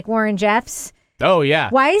 like Warren Jeffs. Oh, yeah.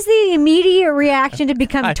 Why is the immediate reaction to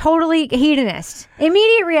become totally hedonist?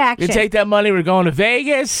 Immediate reaction. You take that money, we're going to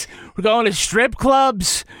Vegas, we're going to strip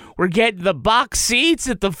clubs, we're getting the box seats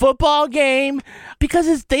at the football game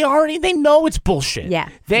because they know it's bullshit. Yeah.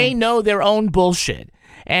 They know their own bullshit.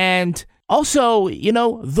 And also, you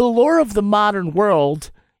know, the lure of the modern world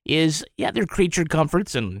is, they're creature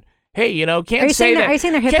comforts and, hey, you know, can't say that. Are you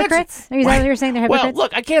saying they're hypocrites? Are you saying they're hypocrites? Well,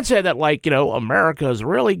 look, I can't say that, like, you know, America is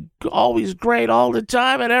really always great all the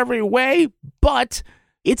time in every way, but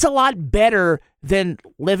it's a lot better than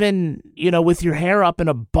living, you know, with your hair up in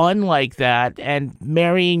a bun like that and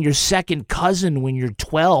marrying your second cousin when you're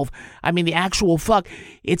 12. I mean, the actual fuck.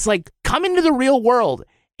 It's like, come into the real world.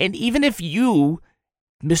 And even if you,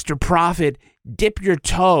 Mr. Prophet, dip your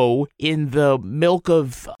toe in the milk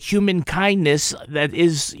of human kindness that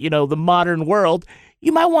is, you know, the modern world,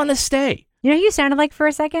 you might want to stay. You know who you sounded like for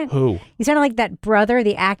a second? Who? You sounded like that brother,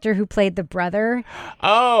 the actor who played the brother.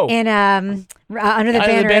 Oh. In Under the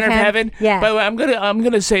Banner of Heaven. Yeah. But I'm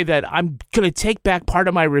gonna say that I'm gonna take back part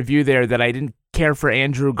of my review there that I didn't care for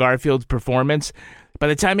Andrew Garfield's performance. By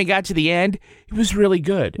the time he got to the end, it was really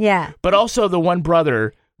good. Yeah. But also the one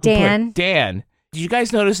brother, Dan. Dan. Did you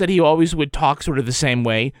guys notice that he always would talk sort of the same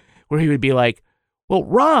way, where he would be like, well,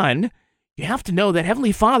 Ron, you have to know that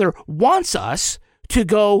Heavenly Father wants us to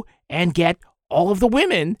go and get all of the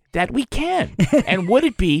women that we can. And would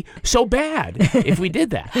it be so bad if we did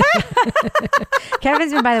that?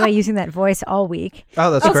 Kevin's been, by the way, using that voice all week.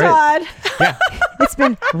 Oh, that's great. God. Yeah. It's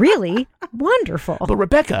been really wonderful. But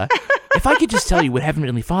Rebecca, if I could just tell you what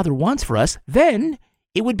Heavenly Father wants for us, then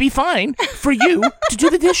it would be fine for you to do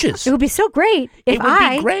the dishes. It would be so great if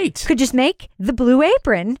could just make the Blue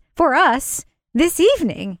Apron for us this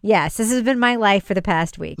evening. Yes, this has been my life for the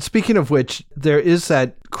past week. Speaking of which, there is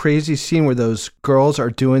that crazy scene where those girls are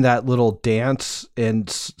doing that little dance and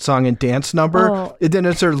song and dance number. Oh. And then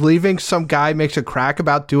as they're leaving, some guy makes a crack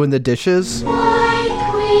about doing the dishes. About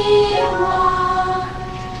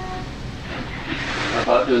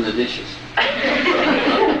doing the dishes.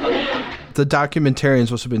 The documentarians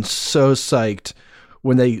must have been so psyched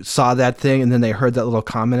when they saw that thing and then they heard that little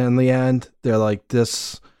comment in the end. They're like,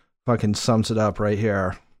 this fucking sums it up right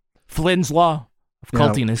here. Flynn's Law of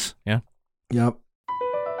cultiness. Yeah. Yep.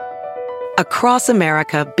 Across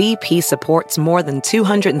America, BP supports more than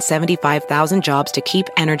 275,000 jobs to keep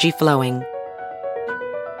energy flowing.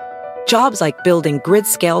 Jobs like building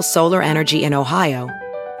grid-scale solar energy in Ohio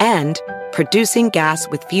and producing gas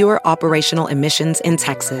with fewer operational emissions in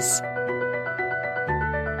Texas.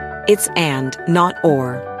 It's and, not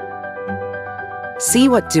or. See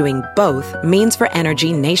what doing both means for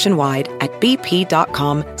energy nationwide at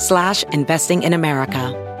bp.com/investing in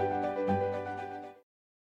America.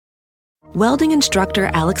 Welding instructor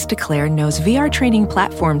Alex DeClaire knows VR training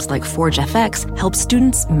platforms like Forge FX help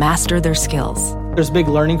students master their skills. There's a big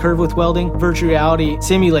learning curve with welding. Virtual reality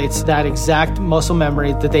simulates that exact muscle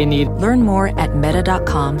memory that they need. Learn more at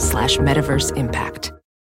meta.com/metaverseimpact.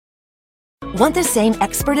 Want the same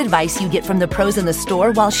expert advice you get from the pros in the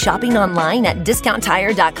store while shopping online at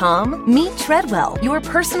DiscountTire.com? Meet Treadwell, your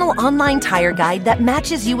personal online tire guide that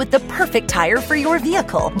matches you with the perfect tire for your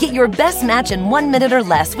vehicle. Get your best match in 1 minute or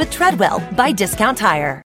less with Treadwell by Discount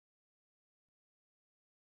Tire.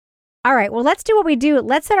 All right, well, let's do what we do.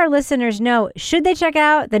 Let's let our listeners know, should they check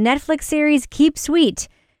out the Netflix series Keep Sweet?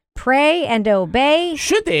 Pray and Obey.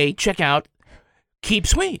 Should they check out Keep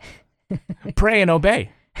Sweet? Pray and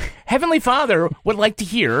Obey. Heavenly Father would like to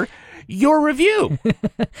hear your review.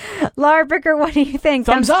 Laura Bricker, what do you think?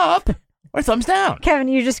 Thumbs up or thumbs down? Kevin,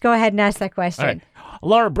 you just go ahead and ask that question. All right.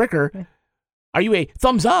 Laura Bricker, are you a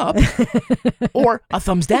thumbs up or a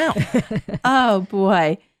thumbs down? Oh,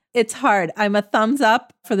 boy. It's hard. I'm a thumbs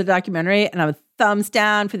up for the documentary, and I'm a thumbs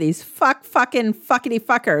down for these fuckity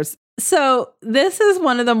fuckers. So this is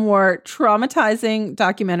one of the more traumatizing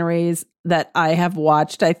documentaries that I have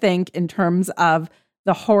watched, I think, in terms of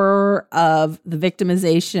the horror of the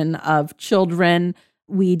victimization of children.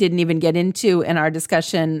 We didn't even get into in our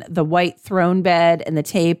discussion the white throne bed and the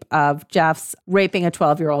tape of Jeff's raping a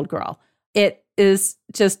 12-year-old girl. It is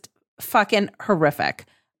just fucking horrific.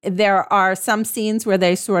 There are some scenes where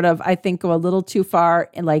they sort of, I think, go a little too far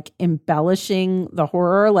in like embellishing the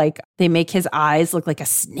horror. Like they make his eyes look like a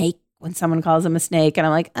snake when someone calls him a snake. And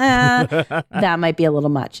I'm like, that might be a little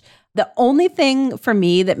much. The only thing for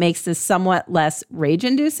me that makes this somewhat less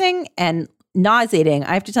rage-inducing and nauseating,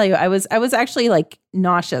 I have to tell you, I was actually like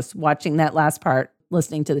nauseous watching that last part,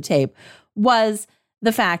 listening to the tape, was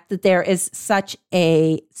the fact that there is such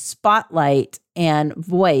a spotlight and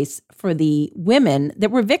voice for the women that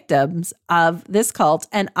were victims of this cult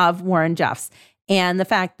and of Warren Jeffs. And the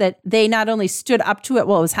fact that they not only stood up to it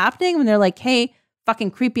while it was happening, when they're like, hey,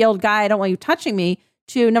 fucking creepy old guy, I don't want you touching me,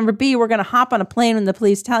 to number B, we're going to hop on a plane when the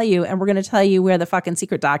police tell you, and we're going to tell you where the fucking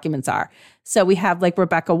secret documents are. So we have like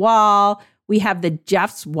Rebecca Wall. We have the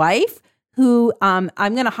Jeff's wife, who I'm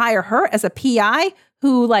going to hire her as a PI,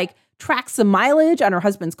 who like tracks the mileage on her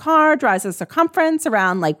husband's car, drives a circumference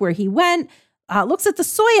around like where he went, looks at the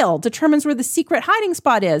soil, determines where the secret hiding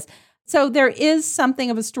spot is. So there is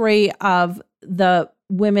something of a story of the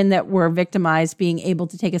women that were victimized being able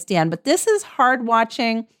to take a stand. But this is hard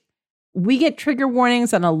watching. We get trigger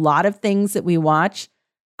warnings on a lot of things that we watch.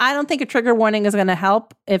 I don't think a trigger warning is going to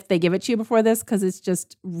help if they give it to you before this, because it's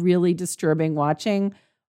just really disturbing watching.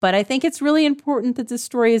 But I think it's really important that this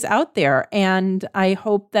story is out there. And I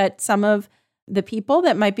hope that some of the people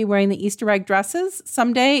that might be wearing the Easter egg dresses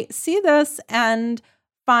someday see this and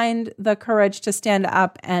find the courage to stand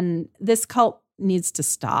up. And this cult needs to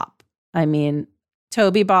stop. I mean,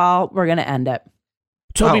 Toby Ball, we're going to end it.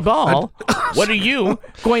 Toby Ball, what are you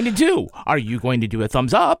going to do? Are you going to do a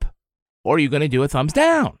thumbs up or are you going to do a thumbs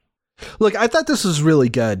down? Look, I thought this was really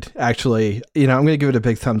good, actually. I'm going to give it a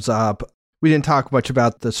big thumbs up. We didn't talk much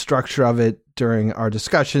about the structure of it during our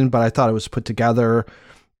discussion, but I thought it was put together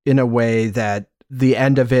in a way that the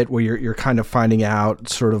end of it, where you're kind of finding out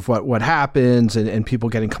sort of what happens and people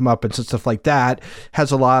getting comeuppance and stuff like that,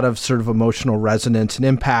 has a lot of sort of emotional resonance and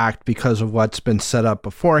impact because of what's been set up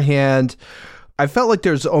beforehand. I felt like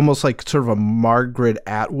there's almost like sort of a Margaret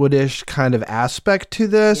Atwood-ish kind of aspect to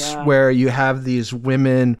this, where you have these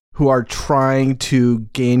women who are trying to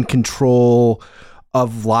gain control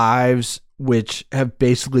of lives which have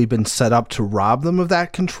basically been set up to rob them of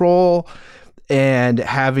that control, and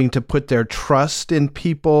having to put their trust in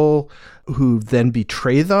people who then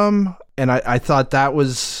betray them. And I thought that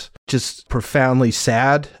was just profoundly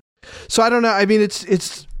sad. So I don't know. I mean,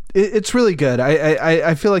 it's really good.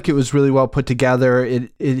 I feel like it was really well put together. It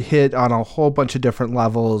hit on a whole bunch of different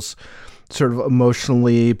levels, sort of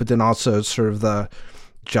emotionally, but then also sort of the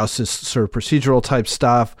justice sort of procedural type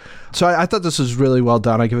stuff. So I thought this was really well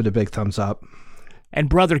done. I give it a big thumbs up. And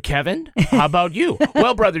Brother Kevin, how about you?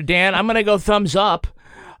 Well, Brother Dan, I'm going to go thumbs up.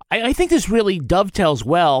 I think this really dovetails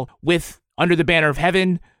well with Under the Banner of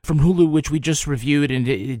Heaven from Hulu, which we just reviewed and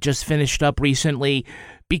it just finished up recently,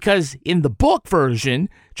 because in the book version,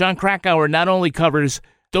 Jon Krakauer not only covers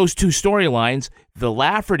those two storylines, the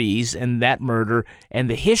Laffertys and that murder, and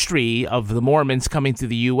the history of the Mormons coming to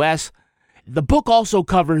the U.S., the book also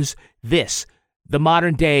covers this, the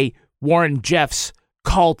modern-day Warren Jeffs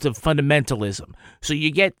cult of fundamentalism. So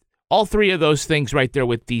you get all three of those things right there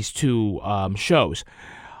with these two shows.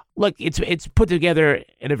 Look, it's put together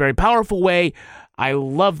in a very powerful way. I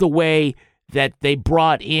love the way that they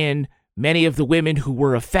brought in many of the women who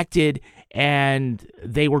were affected, and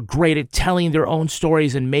they were great at telling their own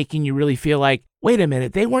stories and making you really feel like, wait a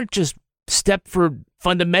minute, they weren't just Stepford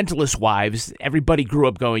fundamentalist wives. Everybody grew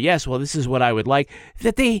up going, yes, well, this is what I would like.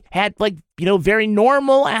 That they had very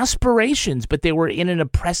normal aspirations, but they were in an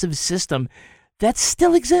oppressive system that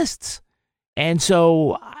still exists. And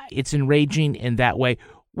so it's enraging in that way.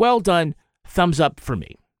 Well done. Thumbs up for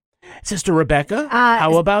me. Sister Rebecca,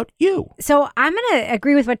 how about you? So I'm going to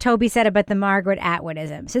agree with what Toby said about the Margaret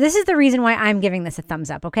Atwoodism. So this is the reason why I'm giving this a thumbs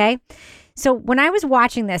up, okay? So when I was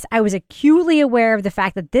watching this, I was acutely aware of the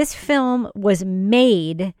fact that this film was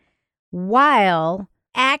made while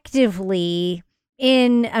actively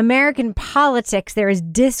in American politics, there is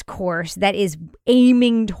discourse that is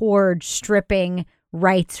aiming toward stripping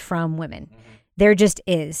rights from women. There just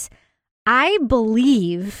is. I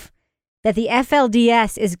believe that the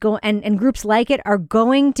FLDS is and groups like it are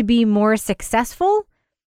going to be more successful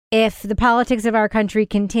if the politics of our country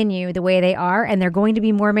continue the way they are, and they're going to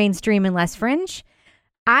be more mainstream and less fringe.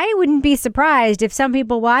 I wouldn't be surprised if some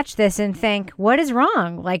people watch this and think, what is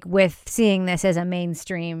wrong with seeing this as a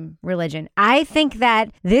mainstream religion? I think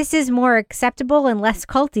that this is more acceptable and less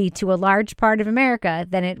culty to a large part of America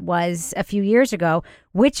than it was a few years ago,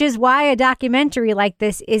 which is why a documentary like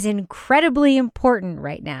this is incredibly important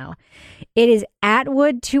right now. It is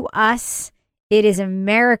Atwood to us. It is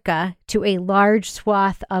America to a large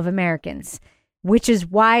swath of Americans, which is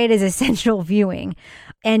why it is essential viewing.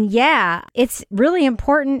 And yeah, it's really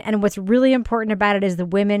important. And what's really important about it is the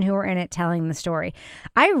women who are in it telling the story.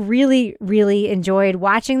 I really, really enjoyed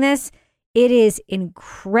watching this. It is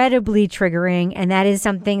incredibly triggering. And that is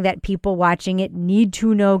something that people watching it need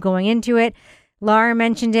to know going into it. Laura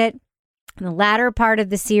mentioned it. In the latter part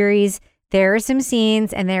of the series, there are some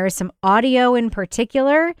scenes and there is some audio in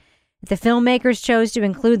particular the filmmakers chose to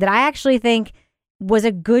include that I actually think was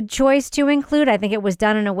a good choice to include. I think it was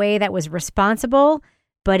done in a way that was responsible,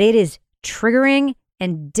 but it is triggering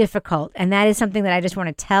and difficult. And that is something that I just want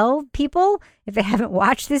to tell people, if they haven't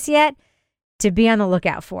watched this yet, to be on the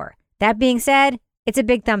lookout for. That being said, it's a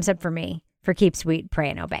big thumbs up for me for Keep Sweet, Pray,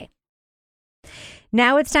 and Obey.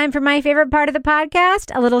 Now it's time for my favorite part of the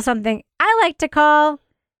podcast, a little something I like to call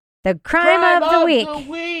the Crime of the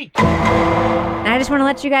Week. And I just want to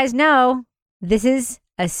let you guys know, this is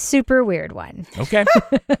a super weird one. Okay.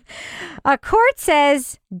 A court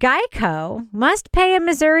says Geico must pay a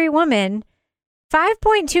Missouri woman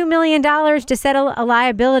 $5.2 million to settle a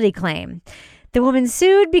liability claim. The woman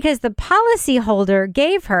sued because the policyholder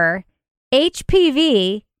gave her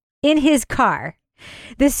HPV in his car.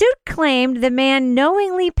 The suit claimed the man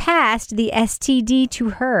knowingly passed the STD to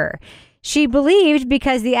her. She believed,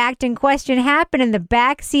 because the act in question happened in the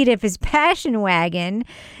back seat of his passion wagon,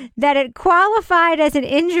 that it qualified as an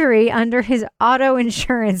injury under his auto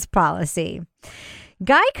insurance policy.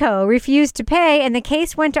 Geico refused to pay, and the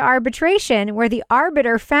case went to arbitration, where the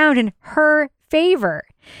arbiter found in her favor.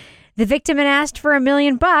 The victim had asked for $1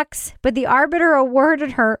 million, but the arbiter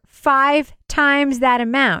awarded her 5 times that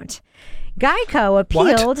amount. Geico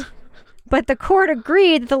appealed, but the court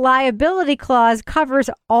agreed that the liability clause covers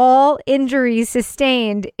all injuries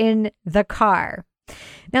sustained in the car.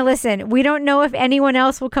 Now, listen, we don't know if anyone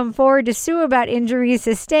else will come forward to sue about injuries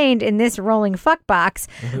sustained in this rolling fuck box,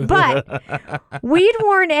 but we'd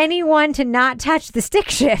warn anyone to not touch the stick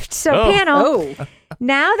shift. So, panel,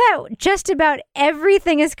 now that just about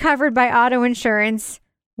everything is covered by auto insurance,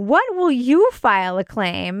 what will you file a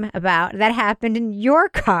claim about that happened in your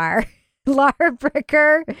car? Lara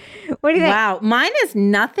Bricker, what do you think? Wow, mine is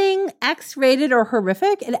nothing X-rated or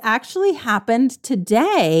horrific. It actually happened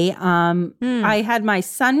today. I had my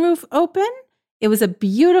sunroof open. It was a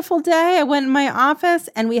beautiful day. I went in my office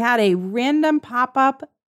and we had a random pop-up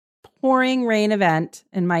pouring rain event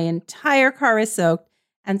and my entire car is soaked.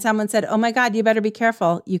 And someone said, oh my God, you better be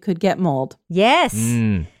careful. You could get mold. Yes.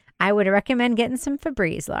 I would recommend getting some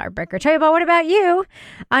Febreze, Lara Bricker. Tell you about, what about you?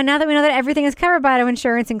 Now that we know that everything is covered by auto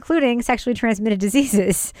insurance, including sexually transmitted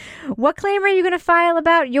diseases, what claim are you going to file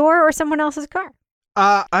about your or someone else's car?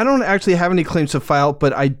 I don't actually have any claims to file,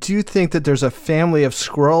 but I do think that there's a family of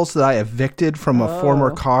squirrels that I evicted from a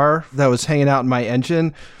former car that was hanging out in my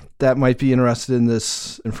engine that might be interested in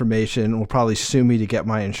this information and will probably sue me to get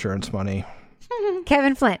my insurance money.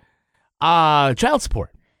 Kevin Flynn. Child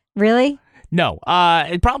support. Really? No,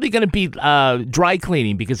 it's probably going to be dry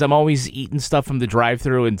cleaning because I'm always eating stuff from the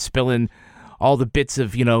drive-thru and spilling all the bits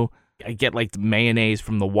of, I get like the mayonnaise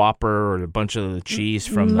from the Whopper or a bunch of the cheese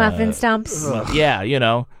from muffin stumps. Yeah,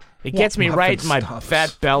 it gets me right in my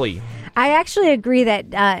fat belly. I actually agree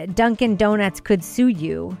that Dunkin' Donuts could sue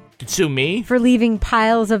you. Could sue me? For leaving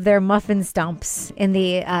piles of their muffin stumps in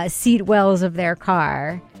the seat wells of their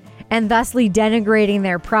car. And thusly denigrating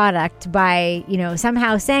their product by,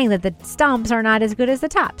 somehow saying that the stumps are not as good as the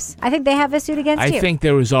tops. I think they have a suit against you. I think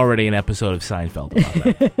there was already an episode of Seinfeld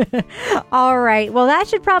about that. All right. Well, that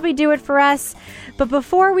should probably do it for us. But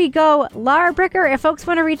before we go, Lara Bricker, if folks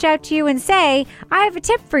want to reach out to you and say, I have a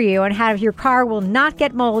tip for you on how your car will not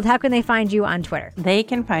get mold, how can they find you on Twitter? They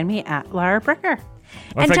can find me at Lara Bricker.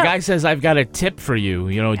 Or if a guy says, I've got a tip for you,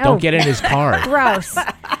 don't get in his car. Gross.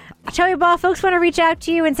 Joey Ball, folks want to reach out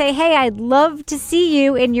to you and say, hey, I'd love to see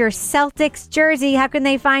you in your Celtics jersey. How can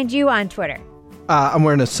they find you on Twitter? I'm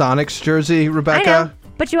wearing a Sonics jersey, Rebecca. I know,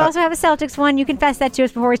 but you also have a Celtics one. You confessed that to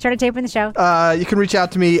us before we started taping the show. You can reach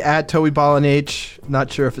out to me at ToeyBallNH.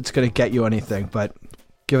 Not sure if it's going to get you anything, but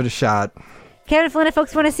give it a shot. Kevin Flynn, if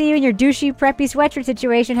folks want to see you in your douchey, preppy sweatshirt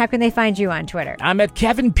situation, how can they find you on Twitter? I'm at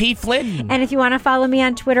Kevin P. Flynn. And if you want to follow me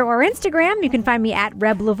on Twitter or Instagram, you can find me at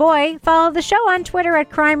Reb Lavoie. Follow the show on Twitter at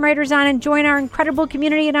Crime Writers On and join our incredible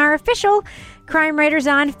community in our official Crime Writers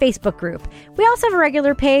On Facebook group. We also have a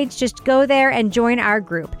regular page. Just go there and join our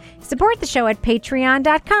group. Support the show at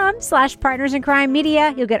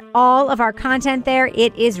patreon.com/partnersincrimemedia. You'll get all of our content there.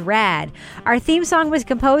 It is rad. Our theme song was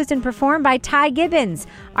composed and performed by Ty Gibbons.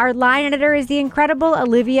 Our line editor is the incredible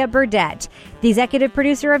Olivia Burdett. The executive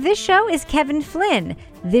producer of this show is Kevin Flynn.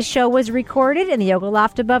 This show was recorded in the Yoga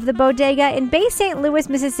Loft above the Bodega in Bay St. Louis,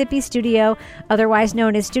 Mississippi studio, otherwise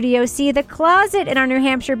known as Studio C, the closet in our New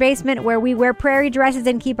Hampshire basement where we wear prairie dresses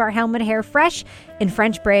and keep our helmet hair fresh in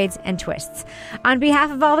French braids and twists. On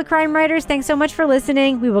behalf of all the crime writers, thanks so much for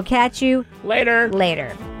listening. We will catch you later.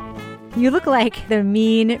 You look like the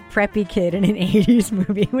mean, preppy kid in an 80s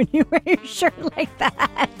movie when you wear your shirt like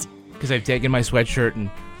that. Because I've taken my sweatshirt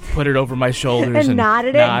and put it over my shoulders and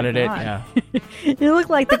knotted it. Yeah. You look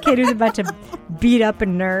like the kid who's about to beat up a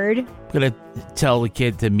nerd. I'm going to tell the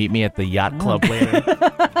kid to meet me at the yacht club later.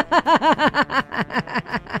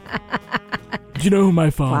 Do you know who my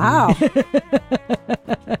father is?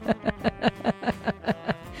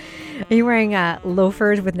 Are you wearing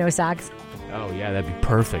loafers with no socks? Oh, yeah, that'd be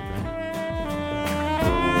perfect.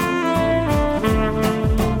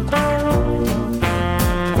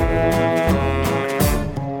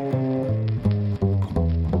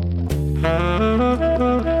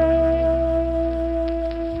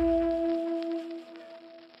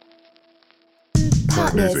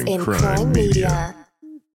 Partners in Crime Media.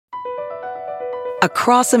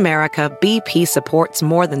 Across America, BP supports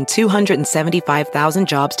more than 275,000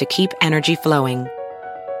 jobs to keep energy flowing.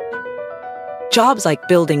 Jobs like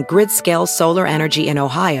building grid-scale solar energy in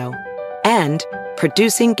Ohio and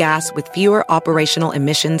producing gas with fewer operational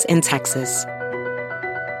emissions in Texas.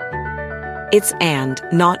 It's and,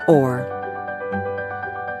 not or.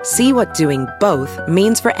 See what doing both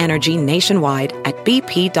means for energy nationwide at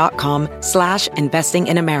bp.com/investing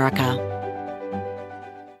in America.